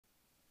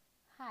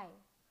Hi,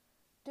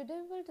 today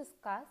we will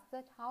discuss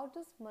that how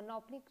does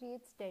monopoly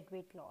creates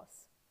deadweight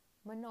loss.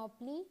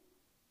 Monopoly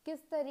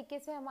किस तरीके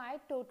से हमारे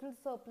total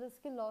surplus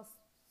के loss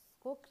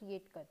को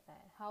create करता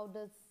है. How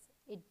does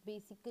it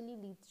basically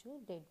leads to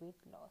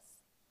deadweight loss.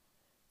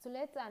 So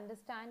let's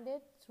understand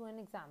it through an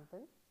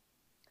example.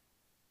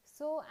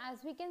 So as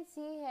we can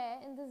see here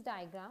in this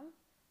diagram,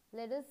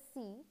 let us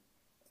see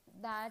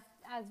that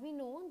as we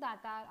know that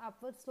our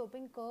upward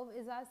sloping curve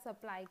is our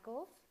supply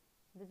curve.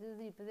 This is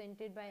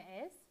represented by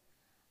S.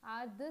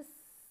 This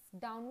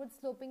downward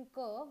sloping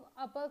curve,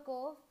 upper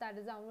curve that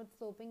is downward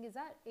sloping is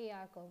our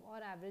AR curve or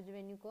average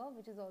revenue curve,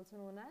 which is also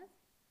known as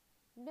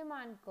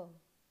demand curve.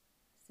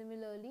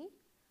 Similarly,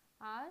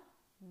 our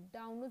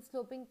downward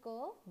sloping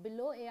curve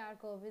below AR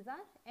curve is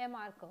our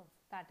MR curve,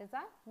 that is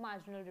our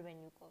marginal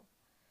revenue curve.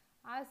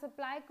 Our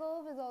supply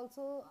curve is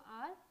also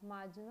our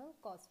marginal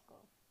cost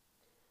curve.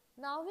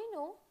 Now we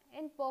know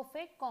in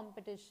perfect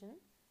competition,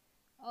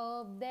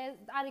 our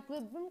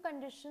equilibrium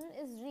condition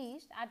is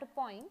reached at a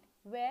point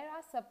where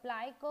our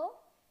supply curve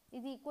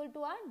is equal to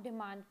our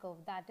demand curve,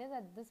 that is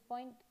at this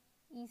point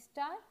E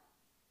star.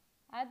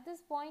 At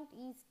this point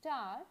E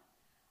star,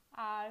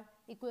 our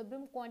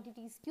equilibrium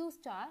quantity is Q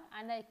star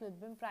and our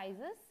equilibrium price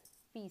is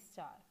P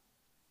star.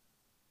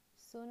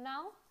 So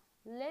now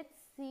let's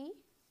see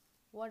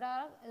what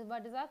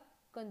is our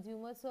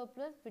consumer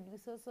surplus,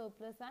 producer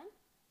surplus and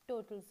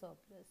total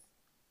surplus.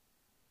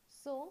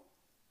 So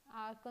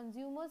our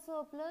consumer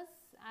surplus,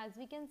 as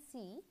we can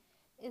see,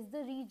 is the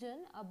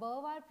region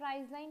above our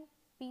price line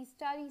P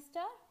star E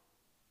star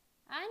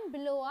and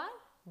below our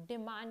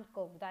demand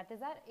curve, that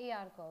is our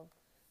AR curve.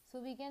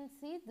 So we can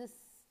see this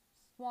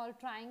small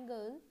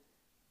triangle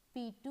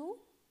P2,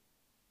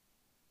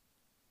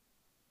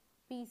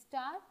 P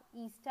star,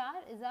 E star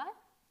is our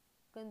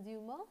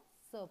consumer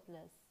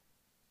surplus.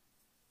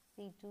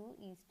 P2,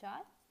 E star,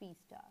 P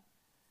star.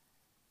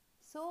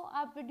 So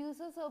our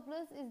producer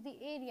surplus is the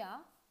area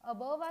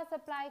above our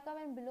supply curve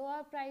and below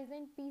our price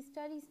line P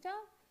star E star.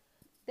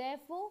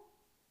 Therefore,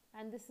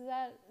 and this is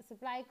our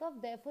supply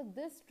curve, therefore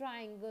this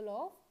triangle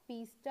of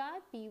P star,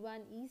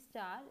 P1, E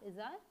star is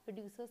our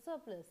producer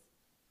surplus.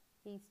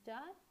 P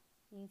star,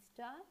 E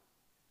star,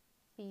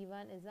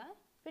 P1 is our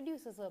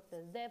producer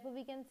surplus. Therefore,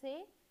 we can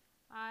say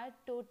our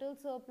total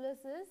surplus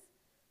is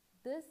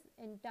this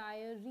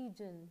entire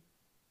region.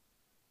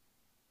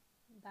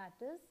 That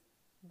is,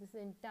 this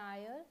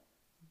entire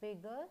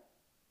bigger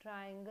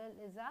triangle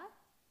is our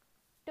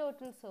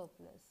total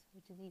surplus,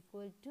 which is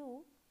equal to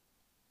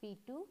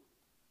P2,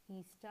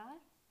 E star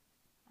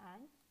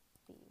and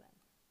P1.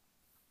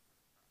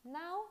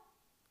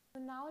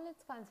 Now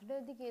let's consider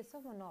the case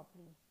of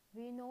monopoly.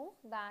 We know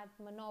that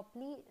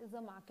monopoly is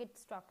a market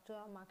structure,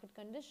 a market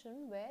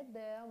condition where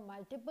there are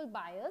multiple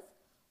buyers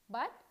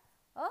but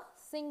a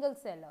single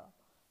seller.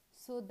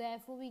 So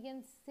therefore we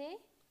can say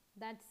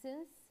that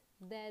since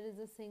there is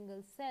a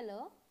single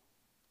seller,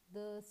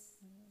 the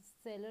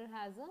seller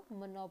has a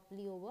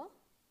monopoly over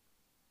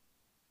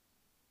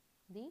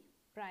the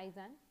price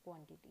and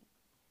quantity.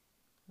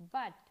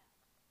 But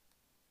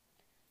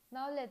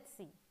now let's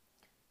see.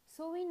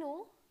 So we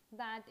know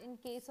that in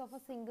case of a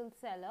single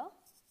seller,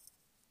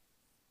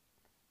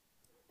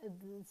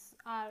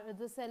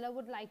 the seller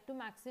would like to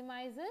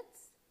maximize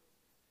its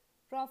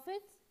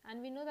profits,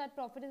 and we know that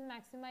profit is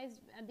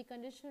maximized at the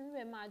condition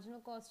where marginal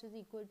cost is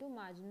equal to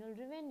marginal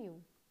revenue.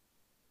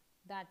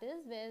 That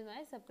is where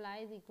my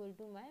supply is equal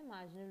to my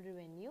marginal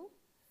revenue.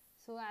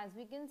 So as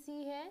we can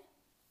see here,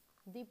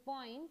 the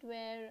point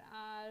where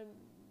our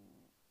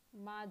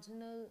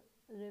marginal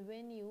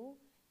revenue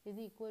is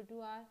equal to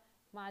our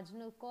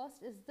marginal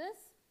cost is this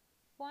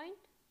point,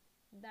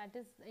 that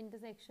is the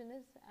intersection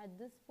is at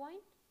this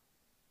point.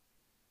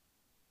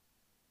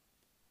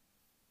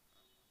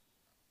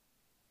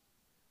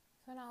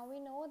 So now we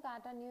know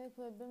that a new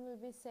equilibrium will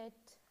be set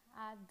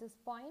at this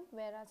point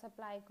where our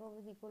supply curve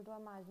is equal to our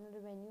marginal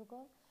revenue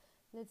curve.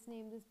 Let's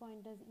name this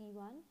point as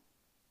E1.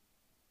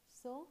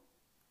 So,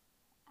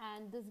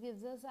 and this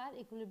gives us our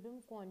equilibrium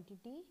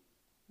quantity,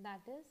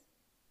 that is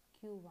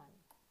Q1.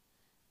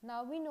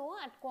 Now we know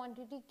at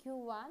quantity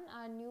Q1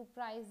 our new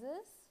price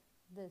is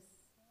this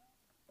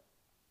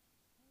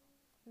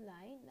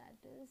line, that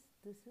is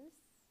this is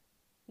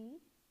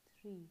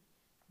P3.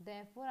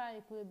 Therefore our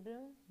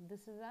equilibrium,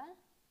 this is our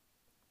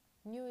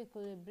new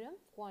equilibrium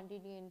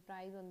quantity and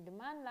price on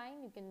demand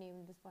line. You can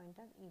name this point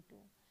as E2.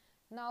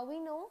 Now we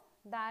know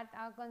that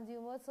our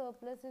consumer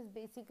surplus is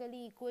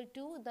basically equal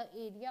to the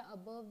area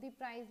above the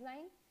price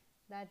line,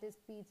 that is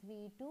P3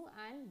 E2,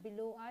 and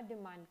below our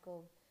demand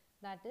curve,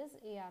 that is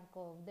AR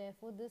curve.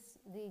 Therefore this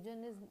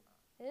region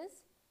is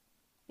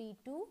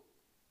P2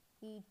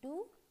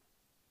 E2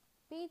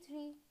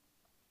 P3.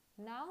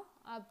 Now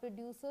our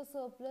producer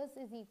surplus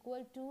is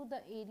equal to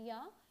the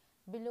area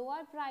below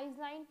our price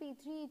line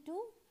P3 E2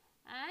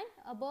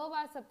 and above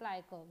our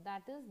supply curve,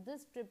 that is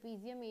this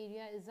trapezium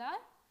area is our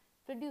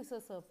producer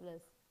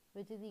surplus,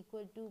 which is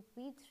equal to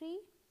P3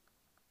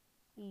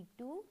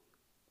 E2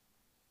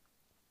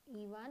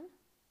 E1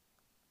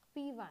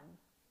 P1.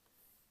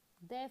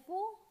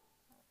 Therefore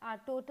our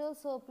total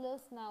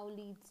surplus now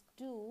leads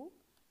to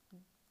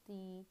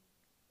the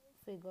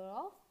figure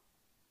of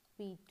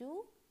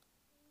P2,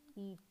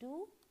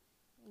 E2,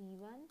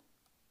 E1,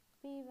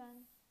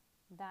 P1.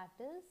 That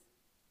is,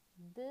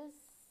 this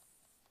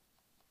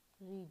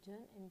region,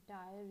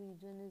 entire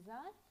region is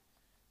our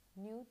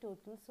new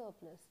total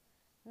surplus.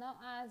 Now,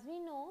 as we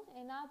know,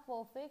 in our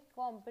perfect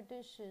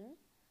competition,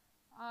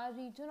 our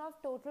region of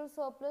total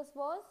surplus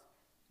was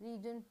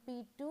region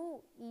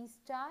P2, E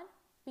star,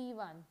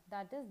 P1,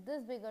 that is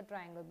this bigger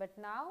triangle. But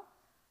now,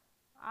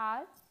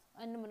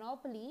 in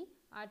monopoly,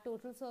 our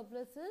total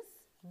surplus is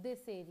this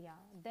area.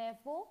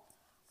 Therefore,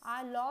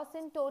 our loss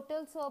in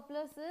total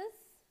surplus is,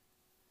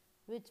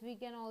 which we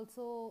can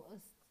also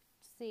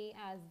say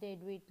as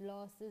deadweight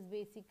loss, is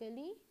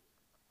basically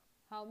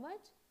how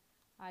much?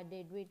 Our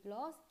deadweight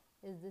loss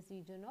is this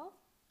region of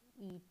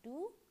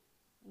E2,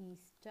 E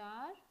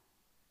star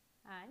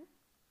and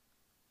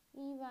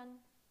E1.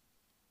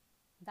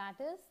 That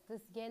is,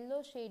 this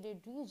yellow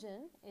shaded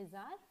region is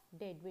our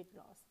deadweight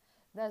loss.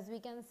 Thus, we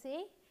can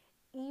say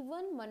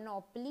even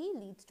monopoly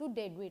leads to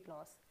deadweight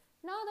loss.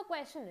 Now, the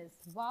question is,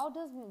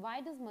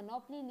 why does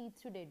monopoly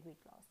leads to deadweight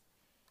loss?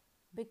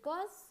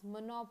 Because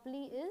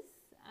monopoly is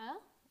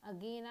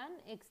again an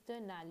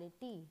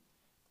externality,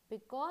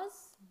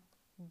 because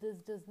this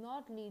does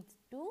not lead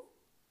to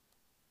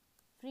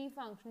free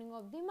functioning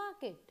of the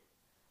market.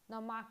 Now,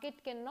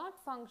 market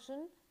cannot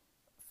function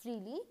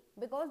freely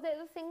because there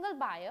is a single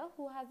buyer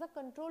who has a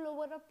control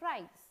over a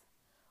price.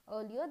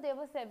 Earlier, there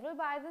were several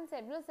buyers and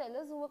several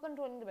sellers who were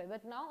controlling the price,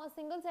 but now a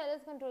single seller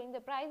is controlling the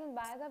price and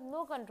buyers have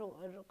no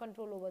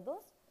control over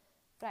those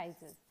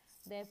prices.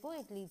 Therefore,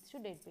 it leads to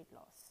deadweight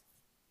loss.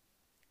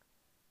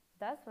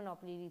 Thus,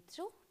 monopoly leads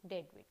to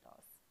deadweight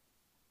loss.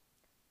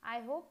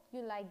 I hope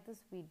you like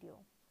this video.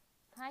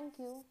 Thank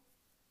you.